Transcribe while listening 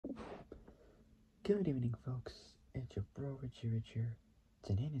Good evening, folks. It's your bro Richie here.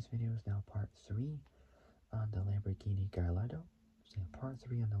 Today's video is now part 3 on the Lamborghini Gallardo. So part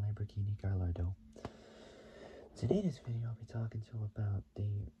 3 on the Lamborghini Gallardo. Today's video I'll be talking to you about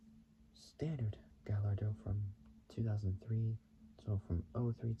the standard Gallardo from 2003, so from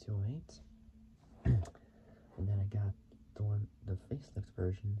 03 to 08. And then I got the facelift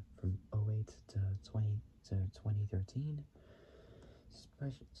version from 08 to 2013.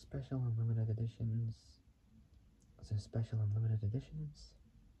 Special and limited editions. So special and limited editions.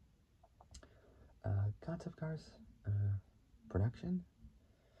 Concept cars, production,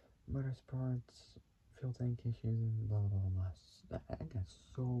 motorsports, fuel tank issues, blah blah blah. I got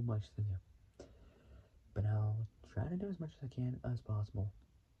so much to do, but I'll try to do as much as I can as possible.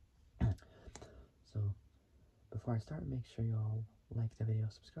 So before I start, make sure you all like the video,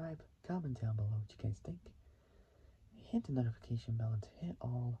 subscribe, comment down below what you guys think, hit the notification bell and hit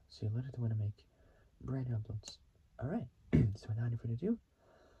all so you're alerted when I make brand new uploads. Alright, so without any further ado,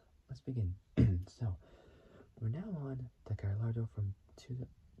 let's begin. So we're now on the Gallardo from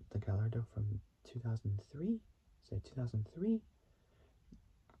 2003, so 2003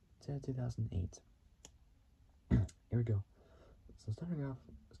 to 2008. Here we go. So starting off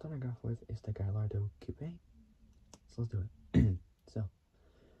with is the Gallardo Coupe. So let's do it. So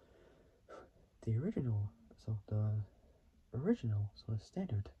the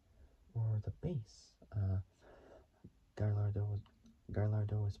standard or the base Gallardo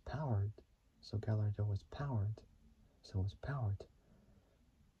was powered. So Gallardo was powered. So it was powered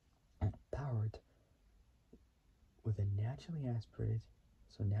with a naturally aspirated,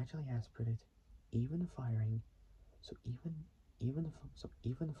 even firing, even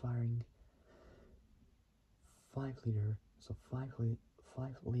firing 5 liter,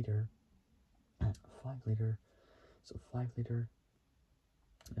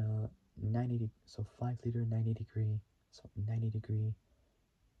 90 degree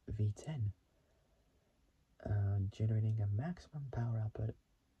V10, generating a maximum power output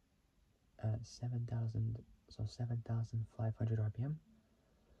at 7,500 RPM.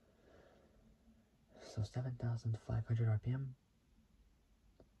 So 7,500 RPM,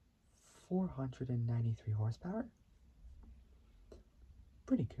 493 horsepower,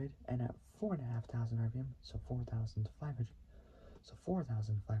 pretty good, and at 4,500 RPM, so 4,500.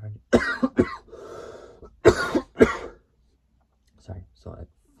 Sorry, so at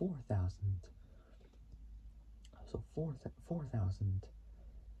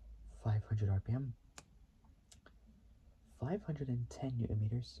 4,500 RPM, 510 Newton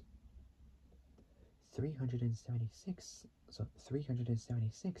meters, 376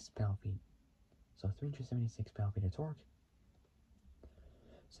 pound-feet, so 376 pound-feet of torque.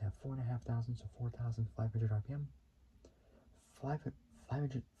 So at 4,500, so 4,500 RPM,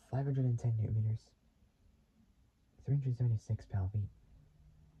 510 Newton meters, 376 pound-feet.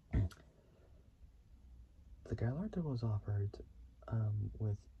 The Gallardo was offered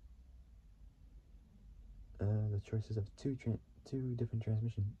with the choices of two different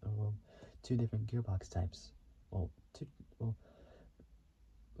transmission, two different gearbox types.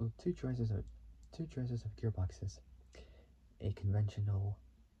 Two choices of gearboxes. A conventional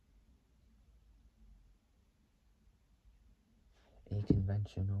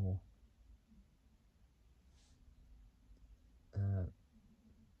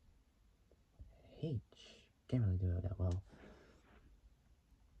H. Can't really do it that well.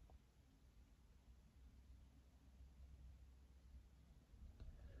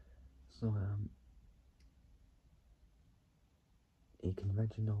 So a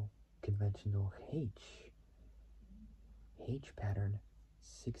conventional H pattern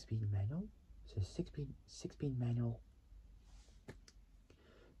 6-speed manual. So 6-speed manual,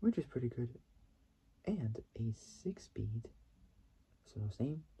 which is pretty good, and a 6-speed. So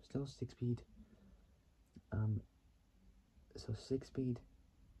still 6-speed.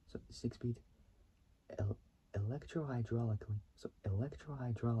 So 6-speed. Electrohydraulically. So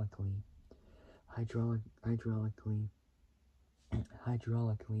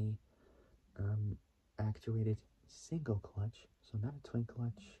hydraulically actuated single clutch. So not a twin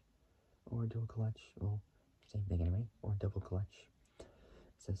clutch or a dual clutch. Well, same thing anyway. Or double clutch.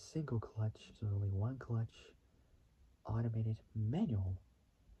 It's a single clutch, so only one clutch. Automated manual.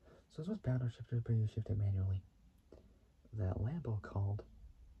 So this was paddle shifted, but you shift it manually. That Lambo called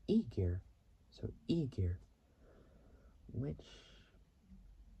E-gear. So E-gear, which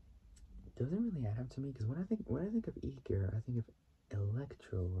doesn't really add up to me, because when I think of E-gear, I think of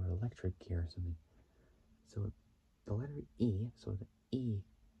electro or electric gear or something. So the letter E, so the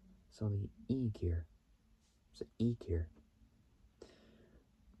E-gear. So E-gear.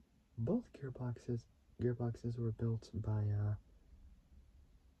 both gearboxes were built by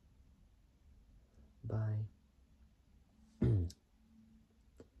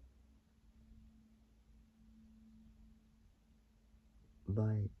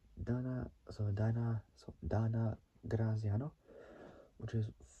by Dana Graziano, which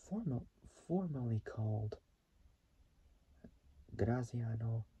is formally called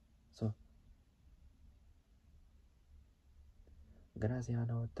Graziano, so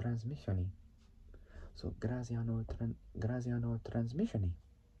Graziano Transmissioni, so Graziano Transmissioni,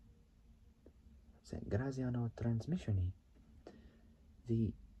 so Graziano Transmissioni.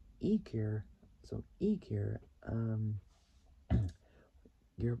 The E-gear, so E-gear,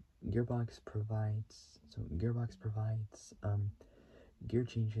 gearbox provides gear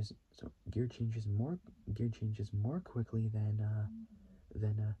changes more quickly than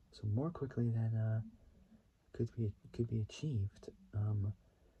could be achieved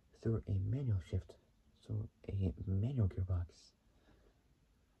through a manual shift, so a manual gearbox.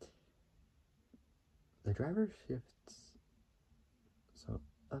 The driver shifts, so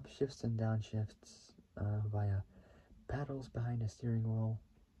up shifts and down shifts via paddles behind the steering wheel,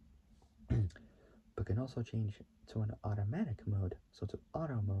 but can also change to an automatic mode, so to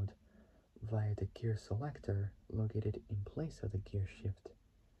auto mode, via the gear selector located in place of the gear shift,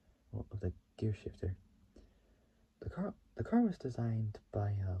 well, of the gear shifter. The car was designed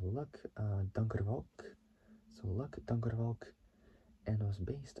by Luc Dunkervalk, and was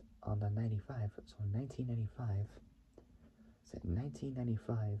based on the 95, so 1995, so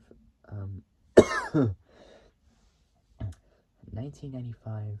 1995,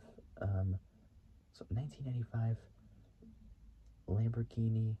 1995, so 1995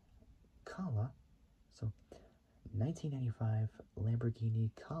 Lamborghini Kala, so 1995 Lamborghini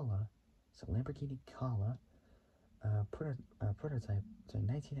Kala, so Lamborghini Kala, prototype, so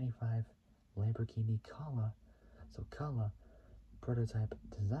 1995 Lamborghini Kala, so Kala, prototype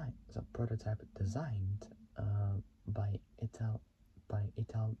designed by Ital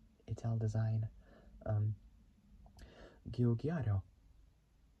Design Giugiaro,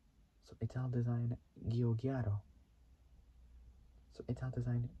 so Ital Design Giugiaro, so Ital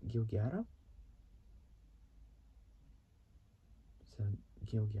Design Giugiaro, so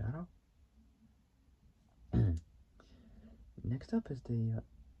Giugiaro. Next up is the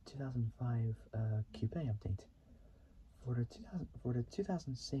 2005 Coupe update. For the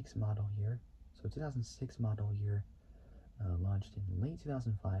 2006 model year, so 2006 model year, launched in late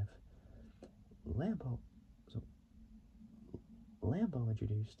 2005, Lambo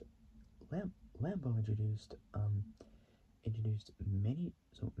introduced many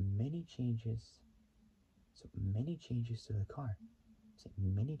changes to the car.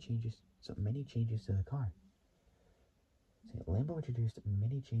 Lambo introduced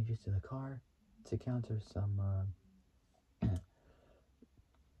many changes to the car to counter some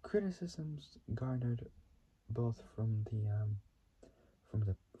criticisms garnered both from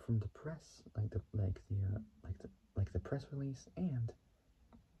the press, like the press release, and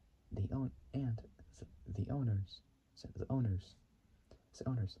the owners.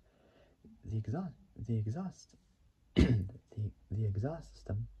 The exhaust the exhaust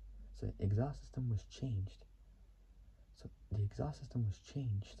system. So the exhaust system was changed. So the exhaust system was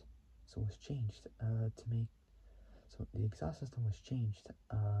changed. So the exhaust system was changed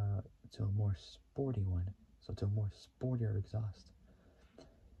to a more sporty one. So to a more sportier exhaust,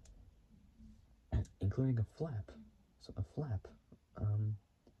 including a flap. So a flap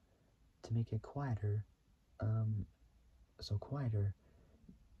to make it quieter. Quieter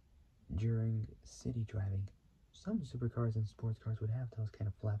during city driving. Some supercars and sports cars would have those kind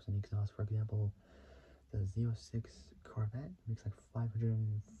of flaps in the exhaust. For example, the Z06 Corvette makes like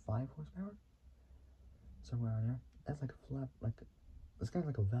 505 horsepower, somewhere around there. That's like a flap, it's kind of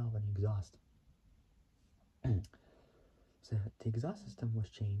like a valve in the exhaust. So the exhaust system was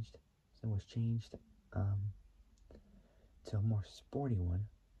changed. So it was changed to a more sporty one.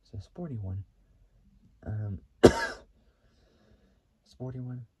 So a sporty one,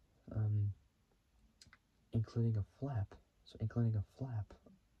 including a flap. So including a flap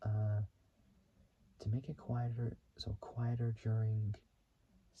to make it quieter. So quieter during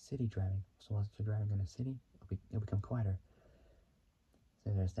city driving. So once you're driving in a city, it'll become quieter.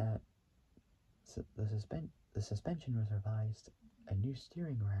 So there's that. So the suspension was revised. A new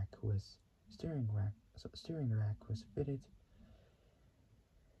steering rack was fitted.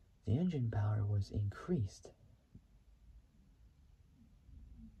 The engine power was increased.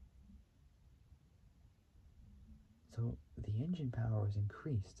 So the engine power was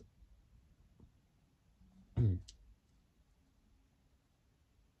increased.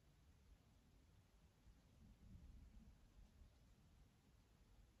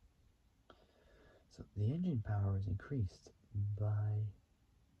 So the engine power is increased by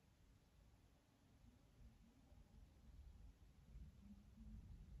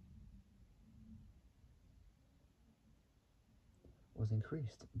was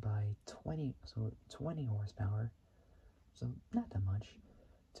increased by 20 horsepower, so not that much,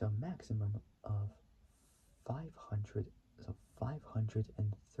 to a maximum of 500, so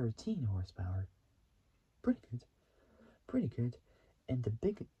 513 horsepower. Pretty good, pretty good. And the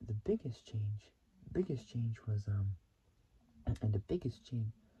biggest change was and the biggest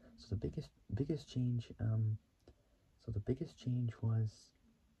change, so the biggest change so the biggest change was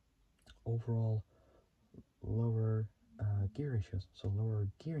overall lower gear ratios, so lower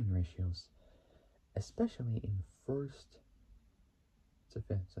gearing ratios, especially in first to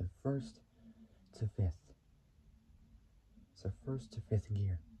fifth, so first to fifth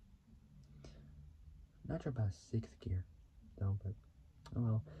gear. Not sure about sixth gear, though, but oh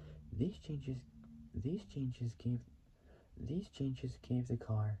well. These changes, these changes gave, these changes gave the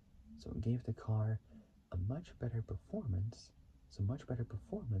car, so it gave the car a much better performance, so much better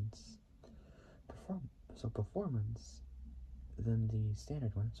performance, performance than the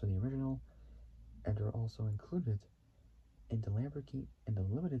standard one, so the original, and are also included in the Lamborghini in the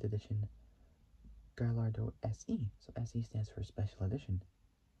limited edition Gallardo SE. So SE stands for Special Edition.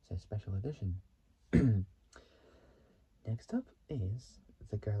 So Special Edition. Next up is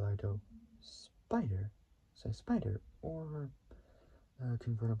the Gallardo Spider. So Spider or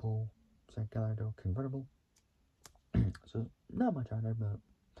convertible. So Gallardo convertible. So not much on there, but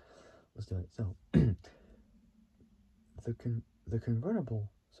let's do it. So the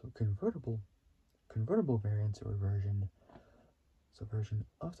convertible. So convertible variant or version. So version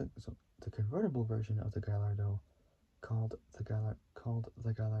of the convertible version of the Gallardo called the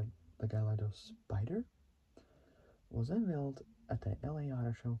Gallardo Spider was unveiled at the LA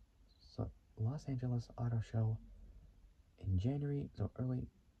Auto Show, so Los Angeles Auto Show in January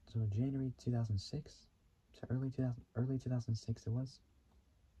 2006. So early 2006 it was.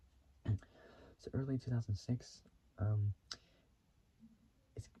 So early 2006.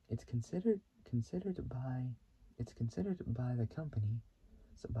 It's considered by the company,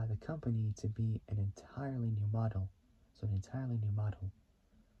 to be an entirely new model. So an entirely new model.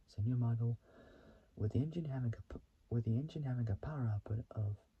 So new model with the engine having a power output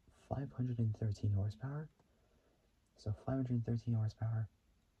of 513 horsepower. So 513 horsepower.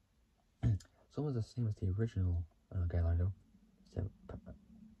 So almost the same as the original Gallardo.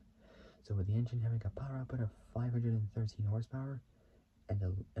 So with the engine having a power output of 513 horsepower and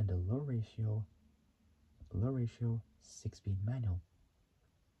a low ratio 6-speed manual,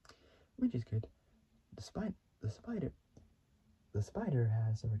 which is good. The Spider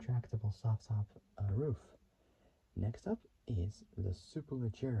has a retractable soft top roof. Next up is the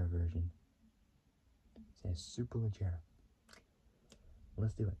Superleggera version. It says Superleggera.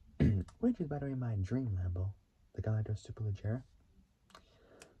 Let's do it. Which is, by the way, my dream Lambo, the Gallardo Superleggera.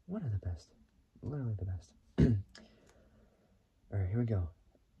 One of the best, literally the best. All right, here we go.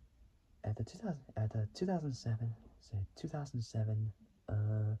 At the 2007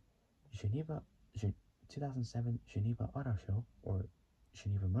 Geneva 2007 Geneva Auto Show, or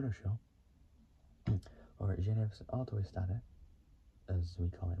Geneva Motor Show, or Genève's Autostrade, as we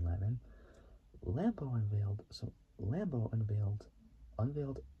call it in Latin, Lambo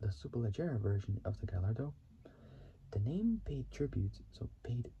unveiled the Superleggera version of the Gallardo. The name paid tribute to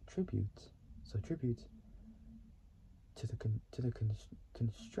the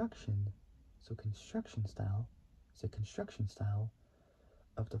construction style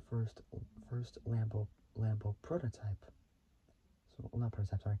of the first Lambo prototype. So not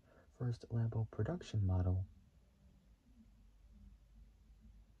prototype, sorry, first Lambo production model.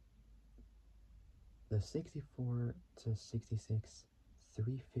 The 64 to 66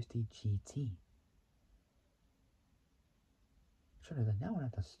 350 GT. Should have done that one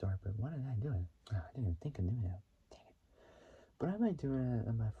at the start, but why did I do it? Oh, I didn't even think of doing that. Dang it. But I might do it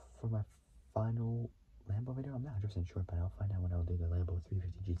for my final Lambo video. I'm not 100% sure, but I'll find out when I'll do the Lambo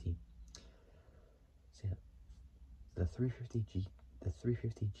 350 GT. So yeah, the 350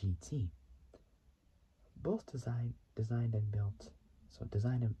 GT. Both designed and built. So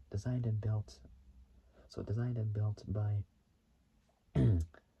designed and built by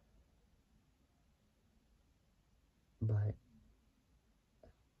by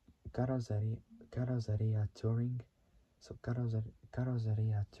Carrozzeria Touring. So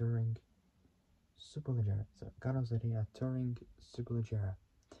Carrozzeria Touring Superleggera. So Carrozzeria Touring Superleggera,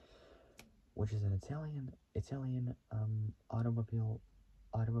 which is an Italian automobile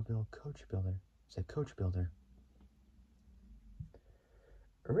coach builder. It's a coach builder.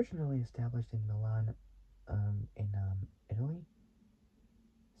 Originally established in Milan, in Italy,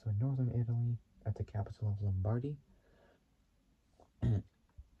 so in northern Italy, at the capital of Lombardy,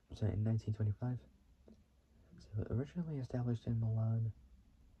 so in 1925. So originally established in Milan,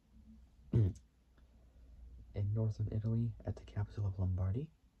 in northern Italy, at the capital of Lombardy,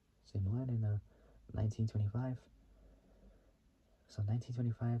 so Milan in 1925. So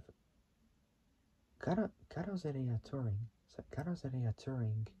 1925, Carrozzeria Touring. So Carrozzeria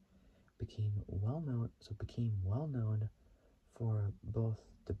Touring became well known. So became well known for both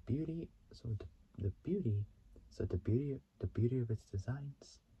the beauty. So the beauty. So the beauty of its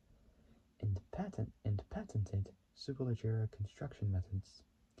designs and patented superleggera construction methods.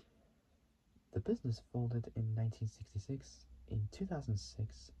 The business folded in 1966. In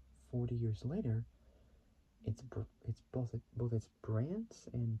 2006, 40 years later, it's both its brands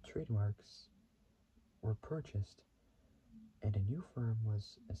and trademarks were purchased, and a new firm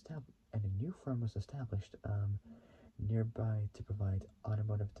was established nearby to provide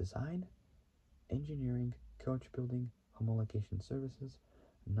automotive design, engineering, coach building, homologation services,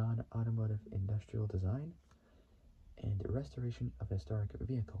 non-automotive industrial design, and restoration of historic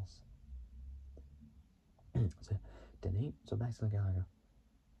vehicles. So back to the Gallardo.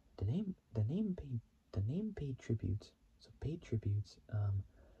 The name paid tribute. So paid tribute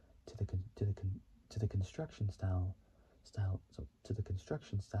to the to the construction style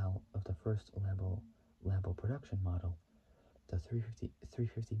of the first Lambo production model, the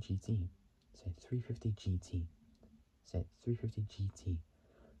 350 GT. Say 350 GT. Say 350 GT.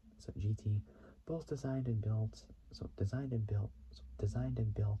 So GT, both designed and built.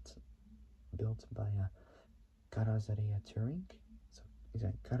 Built by Carrozzeria Touring. So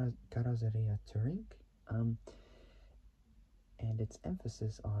Carrozzeria Touring. Um, and its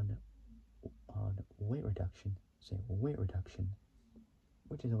emphasis on weight reduction. Say weight reduction,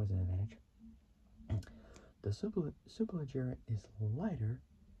 which is always an advantage. The Superleggera is lighter.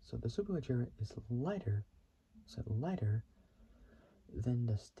 So the Superleggera is lighter. So lighter than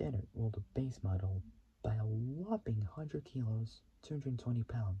the standard, well, the base model, by a whopping 100 kilos, 220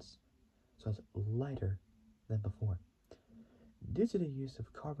 pounds. So it's lighter than before. Due to the use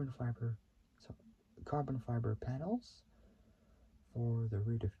of carbon fiber panels for the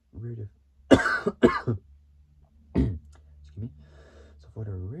excuse me. So for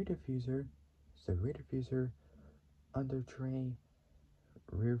the rear diffuser, under tray,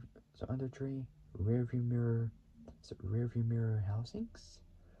 rear view mirror housings,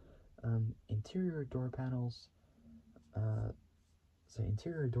 interior door panels,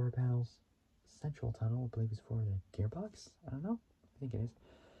 central tunnel, I believe is for the gearbox. I don't know. I think it is.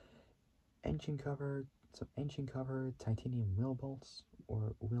 Engine cover, titanium wheel bolts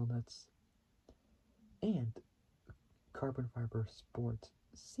or wheel nuts, and carbon fiber sport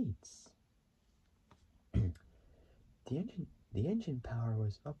seats. The engine power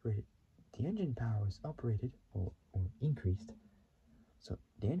was operated or increased. So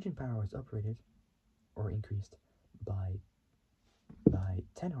the engine power was operated or increased by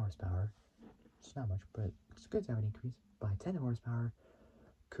 10 horsepower. It's not much, but it's good to have an increase by 10 horsepower,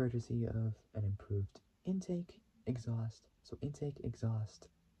 courtesy of an improved intake, exhaust,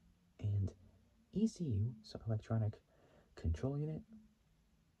 and ECU, so electronic control unit.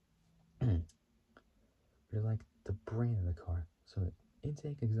 They're like the brain of the car. So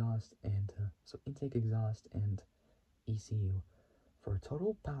intake, exhaust, and ECU for a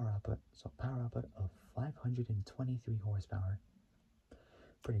total power output. So power output of 523 horsepower.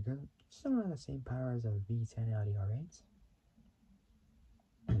 Pretty good. Somewhere around the same power as a V10 Audi R8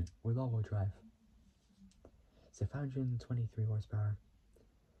 with all-wheel drive. So 523 horsepower.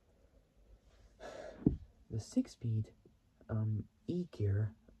 The 6-speed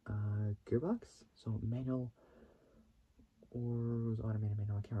E-gear gearbox, so manual or was automated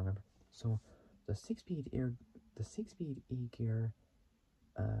manual, I can't remember. So the 6-speed E-gear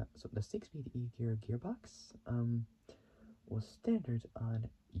gearbox was standard on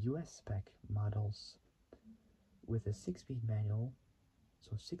US spec models with a 6-speed manual.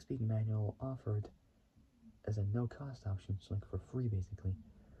 So 6-speed manual offered as a no-cost option, so like for free basically.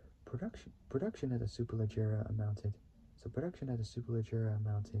 Production at the Superleggera amounted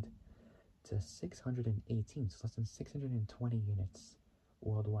to 618, so less than 620 units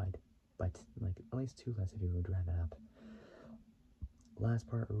worldwide, but like at least 2 less if you would round it up. Last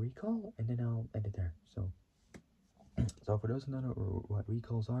part, recall, and then I'll end it there. So for those who don't know what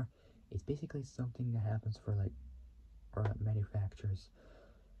recalls are, it's basically something that happens for manufacturers.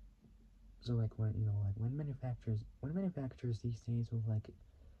 So like when manufacturers these days will like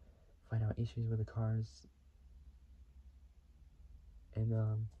find out issues with the cars, and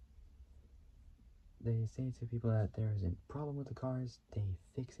they say to people that there is a problem with the cars, they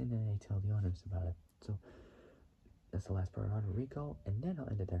fix it, and they tell the owners about it. So that's the last part on recall, and then I'll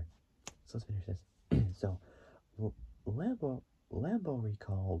end it there. So let's finish this. So Lambo Lambo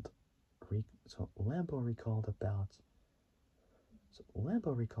recalled Lambo recalled about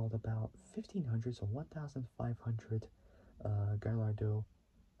 1,500, so 1,500 Gallardo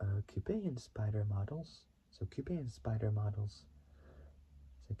coupe and spider models. So coupe and spider models.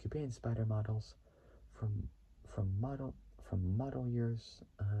 So coupe and spider models from model years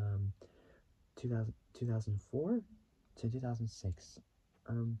 2004 to 2006.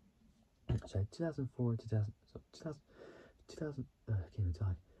 Sorry, 2004 to 2000. So 2000. I can't even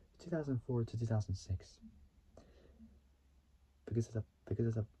talk. 2004 to 2006. Because of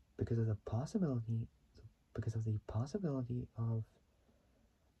the possibility of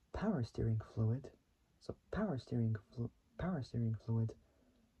power steering fluid, so power steering fluid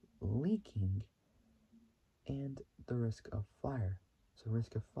leaking, and the risk of fire. So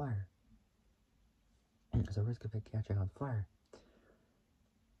risk of it catching on fire.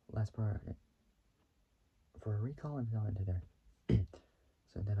 Last part for a recall, and then I'll end it there.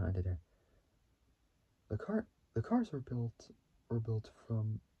 So then I'll end it there. The cars were built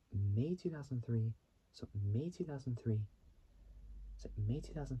from May 2003. So May 2003. So May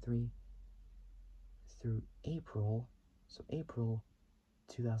 2003 through April. So April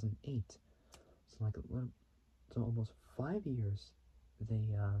 2008. So almost 5 years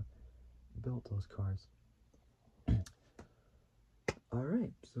they built those cars.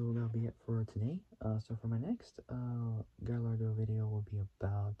 Alright, so that'll be it for today. So for my next Gallardo video will be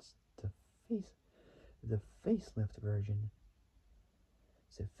about the facelift version.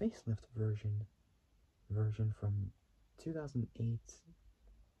 So facelift version from 2008.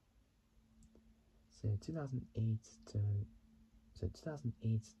 So 2008 to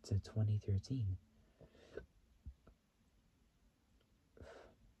 2013.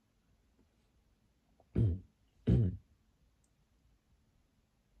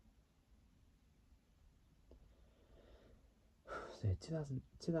 So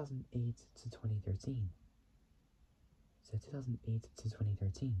 2008 to 2013. So 2008 to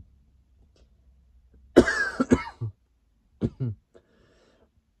 2013.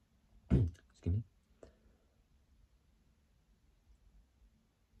 Excuse me.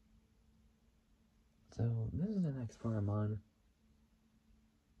 So this is the next part I'm on.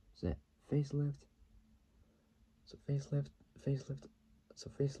 So facelift. So facelift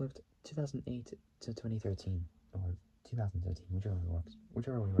 2008 to 2013 or 2013,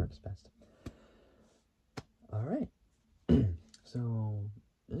 whichever way works best. All right. So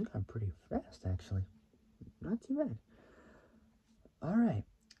this is going pretty fast, actually. Not too bad. All right.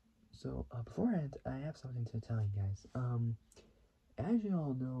 So beforehand, I have something to tell you guys. As you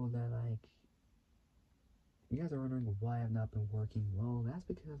all know, that you guys are wondering why I've not been working. Well, that's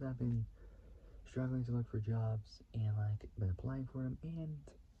because I've been struggling to look for jobs and been applying for them, and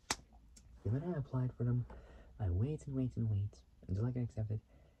the minute I applied for them, I wait until I get accepted,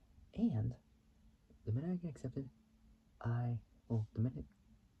 and the minute I get accepted,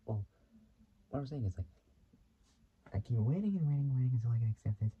 what I'm saying is I keep waiting until I get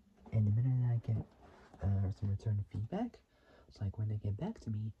accepted, and the minute I get some return feedback, it's when they get back to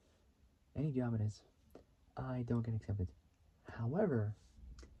me, any job it is, I don't get accepted. However,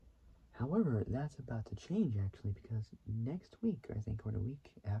 that's about to change actually, because next week, I think, or the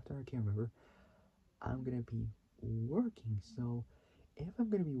week after, I can't remember, I'm gonna be working. So if I'm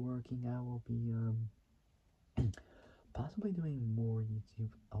gonna be working, I will be possibly doing more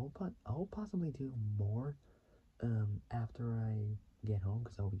YouTube. I'll possibly do more after I get home,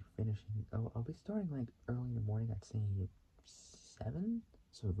 because I'll be finishing. I'll be starting early in the morning. I'd say 7,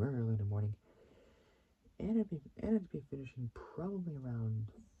 so very early in the morning, and it'd be finishing probably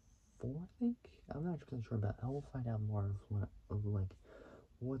around 4. I think, I'm not 100% sure, but I will find out more of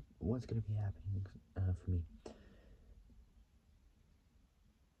what's gonna be happening for me.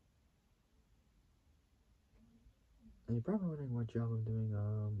 And you're probably wondering what job I'm doing.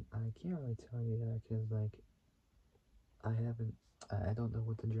 I can't really tell you that, because I don't know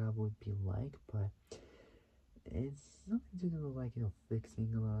what the job would be like, but it's something to do with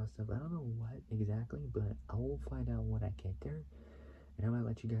fixing a lot of stuff. I don't know what exactly, but I will find out when I get there, and I might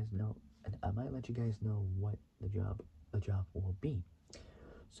let you guys know. And I might let you guys know what the job will be.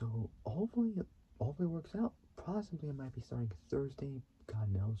 So hopefully it works out. Possibly I might be starting Thursday.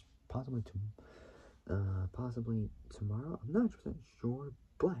 God knows. Possibly tomorrow. I'm not 100% sure,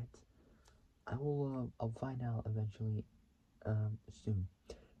 but I'll find out eventually soon.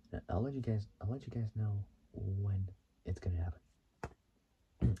 I'll let you guys know when it's gonna happen.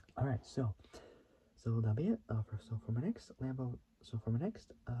 Alright, so that'll be it. For my next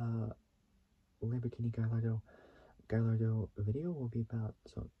Lamborghini Gallardo video will be about,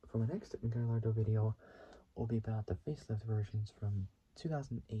 for my next Gallardo video will be about the facelift versions from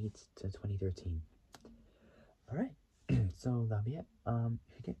 2008 to 2013. Alright, so that'll be it.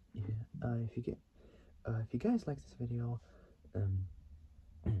 If you guys like this video,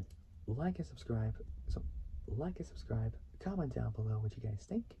 like and subscribe. Comment down below what you guys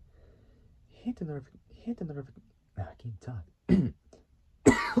think. Hit the I can't talk.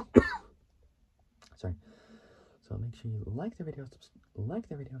 Sorry. So make sure you like the video,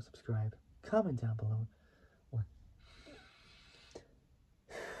 subscribe, comment down below.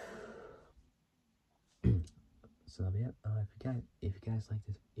 So that'll be it. If you guys like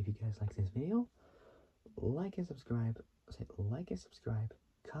this video, like and subscribe.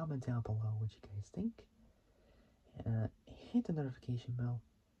 Comment down below what you guys think. Hit the notification bell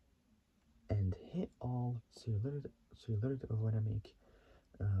and hit all so you're alerted of when I make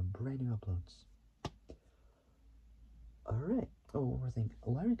brand new uploads. Alright. Oh, one more thing. A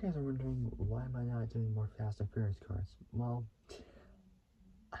lot of you guys are wondering why am I not doing more Fast and Furious cars. Well,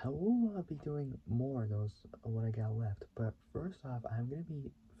 I will be doing more of those when I got left. But first off, I'm going to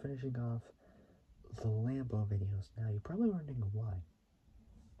be finishing off the Lambo videos. Now, you're probably wondering why.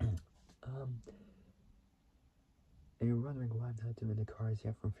 And you're wondering why I'm not doing the cars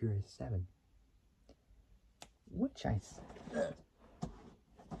yet from Furious 7. Which I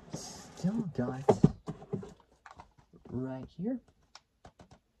still got right here.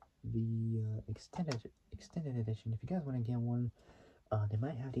 The extended edition. If you guys want to get one, they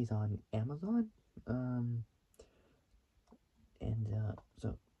might have these on Amazon.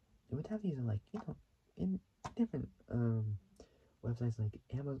 So they would have these in, like, in different websites like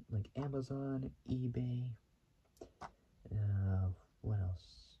Amazon, eBay. What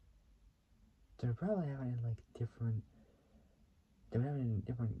else? They're probably having like different. They would have it in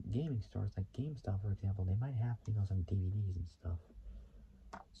different gaming stores, like GameStop, for example. They might have, some DVDs and stuff.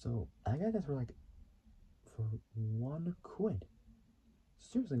 So I got this for £1.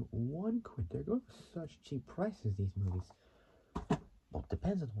 Seriously, £1. They're going for such cheap prices, these movies. Well, it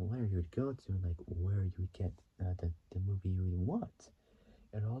depends on where you would go to, like where you would get the movie you would want.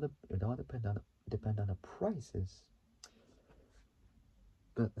 It all depend on the prices.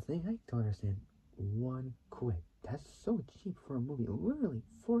 But the thing I don't understand, £1. That's so cheap for a movie, literally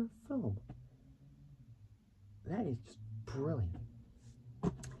for a film. That is just brilliant.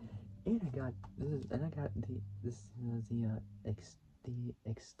 And I got the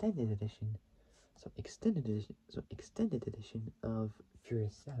extended edition. So extended edition of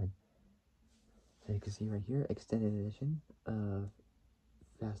Furious 7. So you can see right here, extended edition of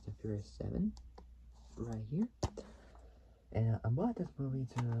Fast and Furious 7, right here. And I bought this movie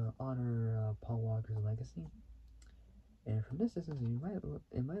to honor Paul Walker's legacy. And from this distance,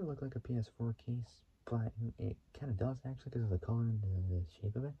 it might look like a PS4 case, but it kind of does actually because of the color and the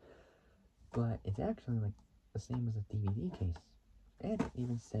shape of it. But it's actually like the same as a DVD case, and it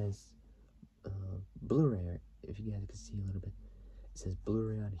even says Blu-ray. If you guys can see a little bit, it says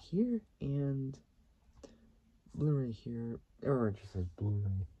Blu-ray on here and Blu-ray here, or it just says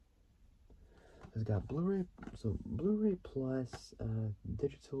Blu-ray. It's got Blu-ray, so Blu-ray plus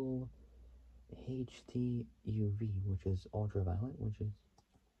digital HD UV, which is ultraviolet, which is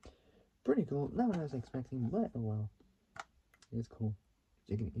pretty cool. Not what I was expecting, but oh well, it's cool.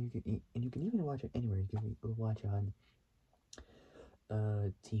 You can even watch it anywhere. You can watch it on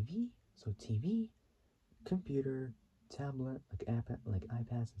TV, so TV, computer, tablet, like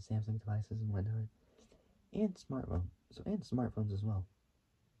iPads and Samsung devices and whatnot, and smartphones as well.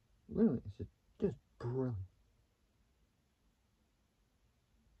 Literally, it's just brilliant.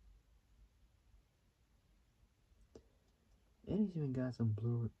 And he's even got some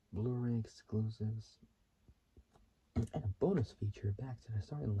Blu-ray exclusives and a bonus feature back to the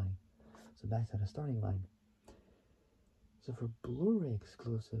starting line. So for Blu-ray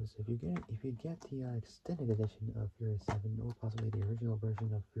exclusives, if you get the extended edition of Furious 7, or possibly the original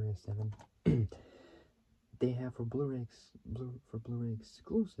version of Furious 7, they have for Blu-ray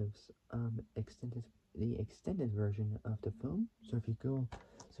exclusives, the extended version of the film. So if you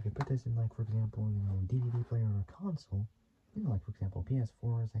put this in, like, for example, DVD player or console, like for example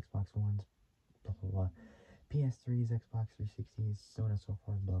PS4s, Xbox Ones, blah blah blah, PS3s, Xbox 360s, so on and so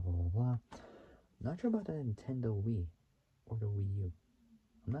forth, blah blah blah blah. Not sure about the Nintendo Wii or the Wii U.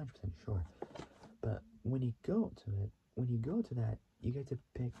 I'm not 100% sure. But when you go to that, you get to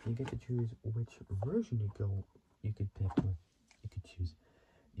choose which version you could choose.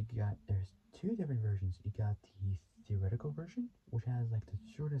 There's two different versions. You got the theoretical version, which has like the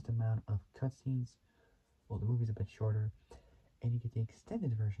shortest amount of cutscenes. Well, the movie's a bit shorter, and you get the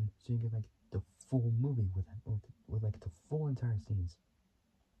extended version, so you get like the full movie with like the full entire scenes.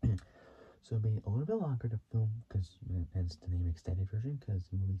 So it'll be a little bit longer to film, because hence the name extended version, because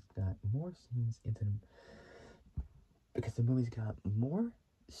the movie's got more scenes into the, because the movie's got more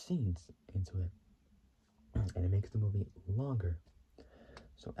scenes into it, and it makes the movie longer.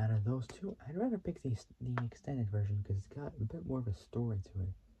 So out of those two, I'd rather pick the extended version because it's got a bit more of a story to it.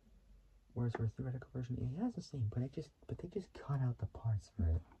 Whereas for a theoretical version, it has the same, but they just cut out the parts for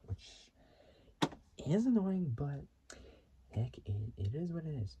it, which is annoying, but heck, it is what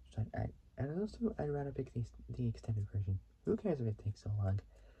it is. So out of those two, I'd rather pick the extended version. Who cares if it takes so long?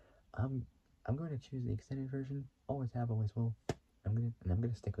 I'm going to choose the extended version. Always have, always will. I'm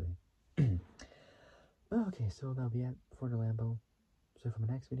gonna stick with it. Okay, so that'll be it for the Lambo. So for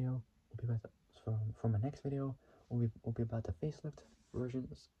my next video, we'll be about for my next video, we'll be about the facelift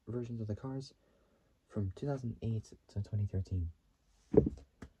versions of the cars from 2008 to 2013.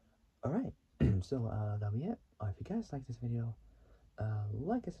 All right, so that'll be it. If you guys like this video,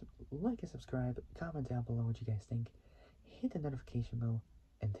 like and subscribe, comment down below what you guys think, hit the notification bell,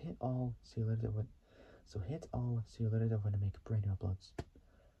 and hit all so you're alerted when I make brand new uploads.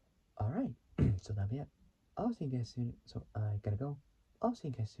 All right, so that'll be it. I'll see you guys soon. So I gotta go. I'll see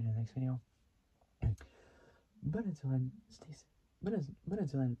you guys soon in the next video. But until then,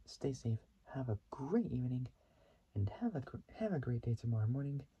 stay safe. Have a great evening, and have a great day tomorrow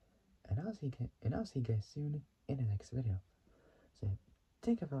morning. And I'll see you guys soon in the next video. So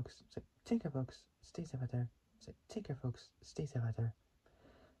take care, folks. Stay safe out there. So take care, folks. Stay safe out there.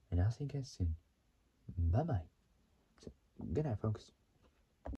 And I'll see you guys soon. Bye bye. So, good night, folks.